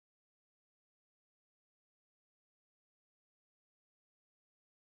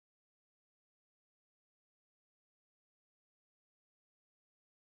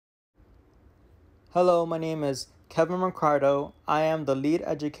Hello, my name is Kevin Ricardo. I am the lead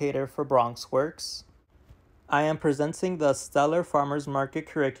educator for BronxWorks. I am presenting the Stellar Farmers Market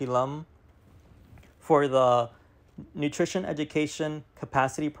curriculum for the Nutrition Education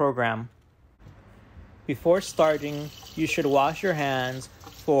Capacity Program. Before starting, you should wash your hands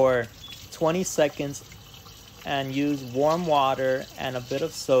for 20 seconds and use warm water and a bit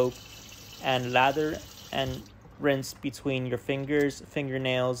of soap and lather and rinse between your fingers,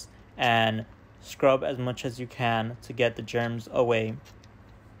 fingernails, and scrub as much as you can to get the germs away.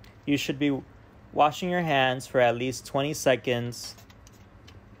 You should be washing your hands for at least 20 seconds.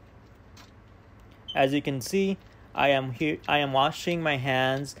 As you can see, I am washing my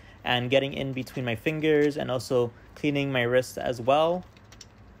hands and getting in between my fingers and also cleaning my wrists as well.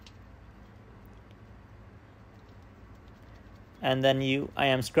 And then I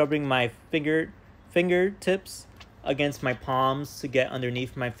am scrubbing my fingertips against my palms to get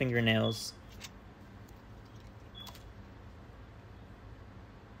underneath my fingernails.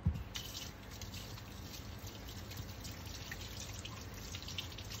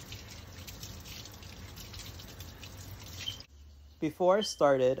 Before I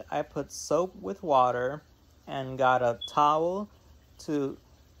started, I put soap with water and got a towel to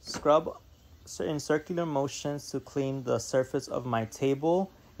scrub in circular motions to clean the surface of my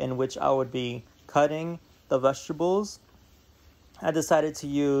table in which I would be cutting the vegetables. I decided to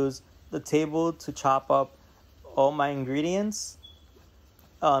use the table to chop up all my ingredients.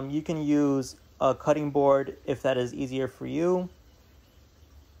 You can use a cutting board if that is easier for you.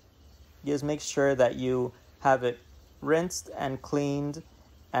 Just make sure that you have it rinsed and cleaned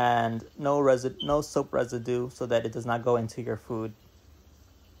and no soap residue so that it does not go into your food.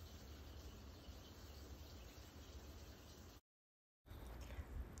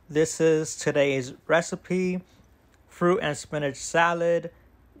 This is today's recipe: fruit and spinach salad.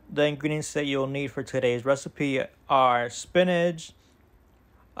 The ingredients that you'll need for today's recipe are spinach,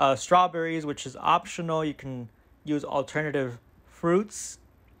 strawberries, which is optional. You can use alternative fruits,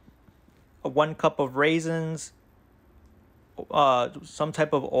 1 cup of raisins, some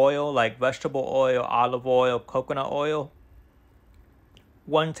type of oil like vegetable oil, olive oil, coconut oil,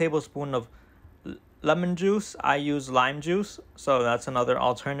 1 tablespoon of lemon juice. I use lime juice, so that's another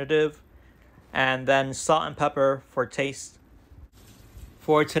alternative. And then salt and pepper for taste.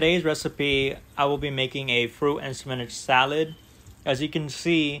 For today's recipe, I will be making a fruit and spinach salad. As you can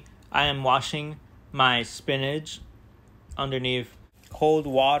see, I am washing my spinach underneath cold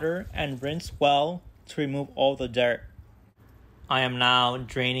water and rinse well to remove all the dirt. I am now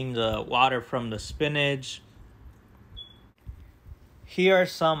draining the water from the spinach. Here are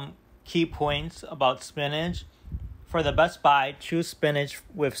some key points about spinach. For the best buy, choose spinach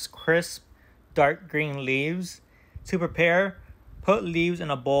with crisp, dark green leaves. To prepare, put leaves in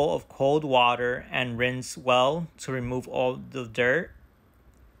a bowl of cold water and rinse well to remove all the dirt.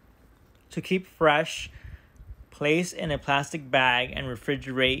 To keep fresh, place in a plastic bag and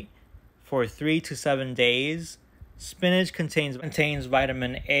refrigerate for 3 to 7 days. Spinach contains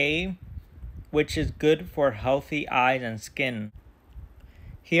vitamin A, which is good for healthy eyes and skin.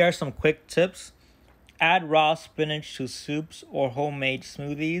 Here are some quick tips. Add raw spinach to soups or homemade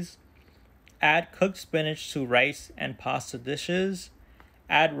smoothies. Add cooked spinach to rice and pasta dishes.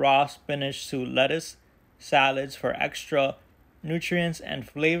 Add raw spinach to lettuce salads for extra nutrients and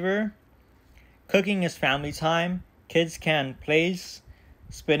flavor. Cooking is family time. Kids can place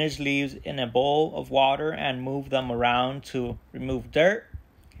spinach leaves in a bowl of water and move them around to remove dirt.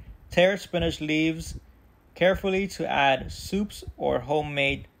 Tear spinach leaves carefully to add soups or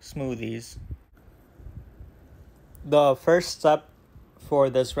homemade smoothies. The first step for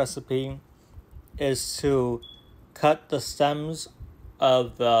this recipe is to cut the stems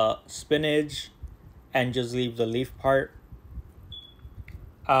of the spinach and just leave the leaf part.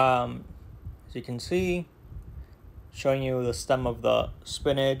 As you can see, showing you the stem of the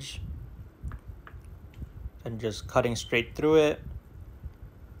spinach and just cutting straight through it.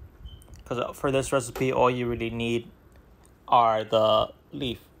 Because for this recipe, all you really need are the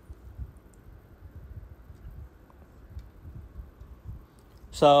leaf.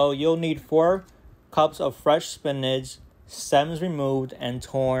 So you'll need 4 cups of fresh spinach, stems removed and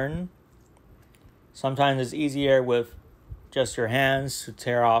torn. Sometimes it's easier with just your hands to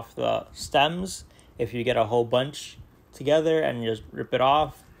tear off the stems if you get a whole bunch together and just rip it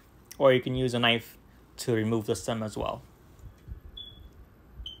off, or you can use a knife to remove the stem as well.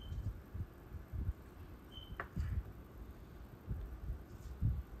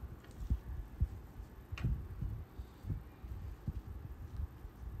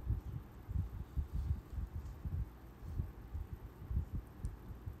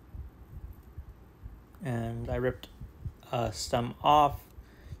 I ripped a stem off,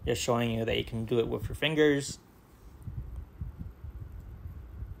 just showing you that you can do it with your fingers.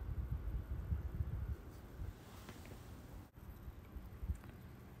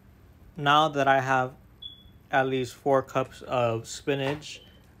 Now that I have at least 4 cups of spinach,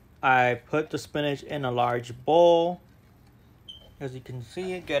 I put the spinach in a large bowl. As you can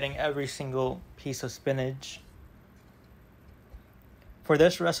see, getting every single piece of spinach. For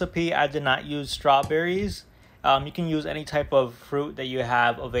this recipe, I did not use strawberries. You can use any type of fruit that you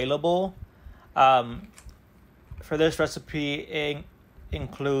have available. For this recipe, it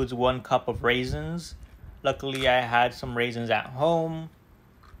includes 1 cup of raisins. Luckily, I had some raisins at home.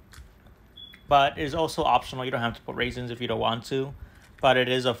 But it's also optional. You don't have to put raisins if you don't want to. But it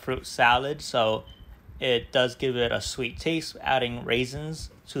is a fruit salad, so it does give it a sweet taste, adding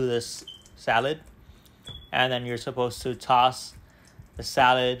raisins to this salad. And then you're supposed to toss the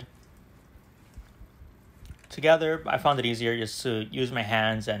salad together. I found it easier just to use my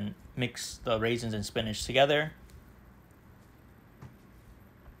hands and mix the raisins and spinach together.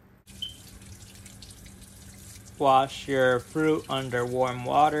 Wash your fruit under warm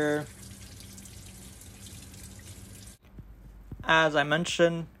water. As I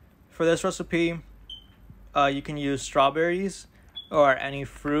mentioned, for this recipe, you can use strawberries or any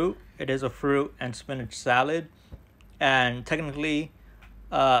fruit. It is a fruit and spinach salad. And technically,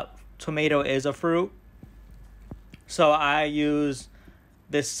 tomato is a fruit. So I use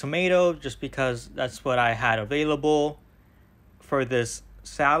this tomato just because that's what I had available for this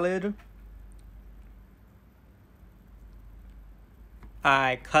salad.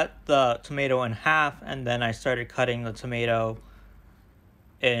 I cut the tomato in half, and then I started cutting the tomato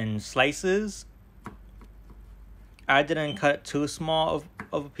in slices. I didn't cut too small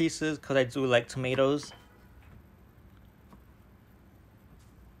of pieces because I do like tomatoes.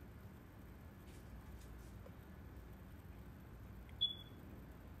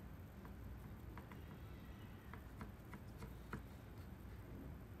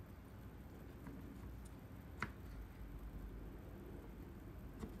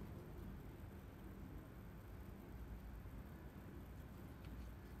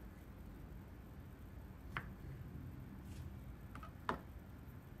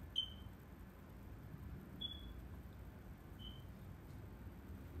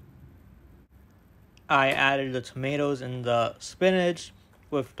 I added the tomatoes and the spinach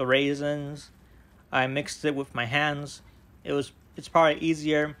with the raisins. I mixed it with my hands. It's probably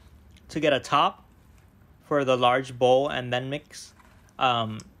easier to get a top for the large bowl and then mix.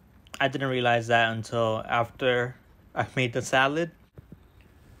 I didn't realize that until after I made the salad.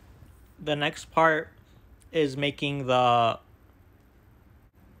 The next part is making the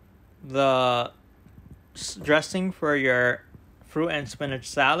dressing for your fruit and spinach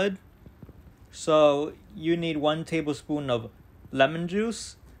salad. So you need 1 tablespoon of lemon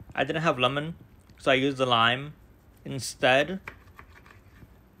juice. I didn't have lemon, so I used the lime instead.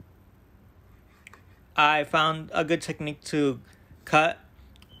 I found a good technique to cut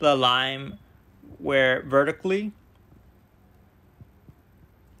the lime vertically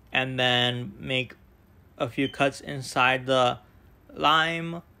and then make a few cuts inside the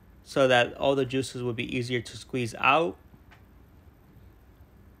lime so that all the juices would be easier to squeeze out.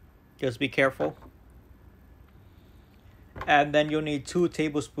 Just be careful. And then you'll need 2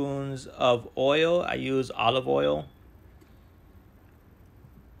 tablespoons of oil. I use olive oil.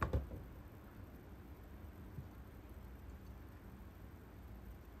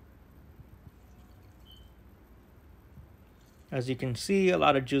 As you can see, a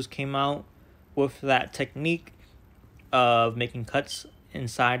lot of juice came out with that technique of making cuts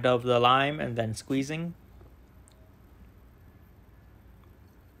inside of the lime and then squeezing.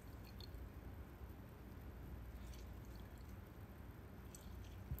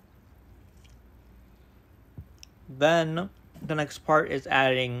 Then the next part is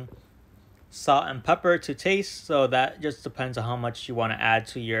adding salt and pepper to taste. So that just depends on how much you want to add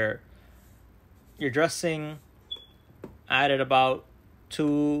to your dressing. I added about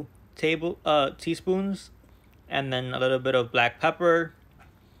 2 teaspoons, and then a little bit of black pepper.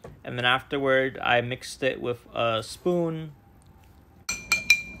 And then afterward, I mixed it with a spoon.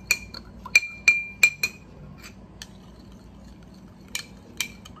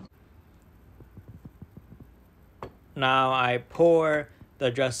 Now I pour the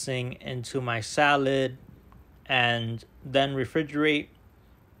dressing into my salad and then refrigerate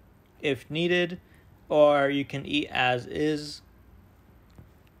if needed, or you can eat as is.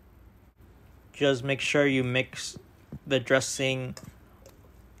 Just make sure you mix the dressing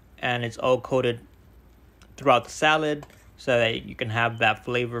and it's all coated throughout the salad so that you can have that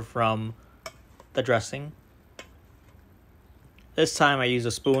flavor from the dressing. This time I used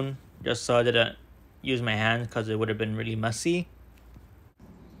a spoon just so I didn't use my hand because it would have been really messy.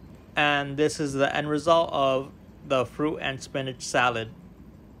 And this is the end result of the fruit and spinach salad.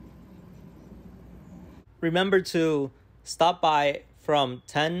 Remember to stop by from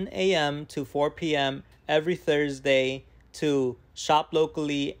 10 a.m. to 4 p.m. every Thursday to shop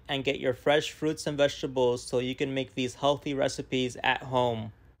locally and get your fresh fruits and vegetables so you can make these healthy recipes at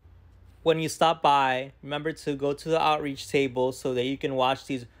home. When you stop by, remember to go to the outreach table so that you can watch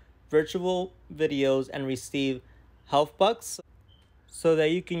these virtual videos and receive health bucks so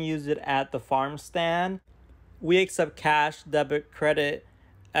that you can use it at the farm stand. We accept cash, debit, credit,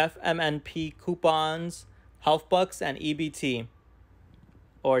 FMNP coupons, health bucks, and EBT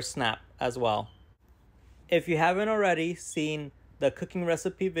or SNAP as well. If you haven't already seen the cooking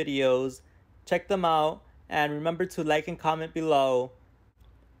recipe videos, check them out and remember to like and comment below.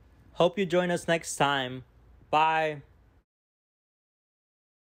 Hope you join us next time. Bye.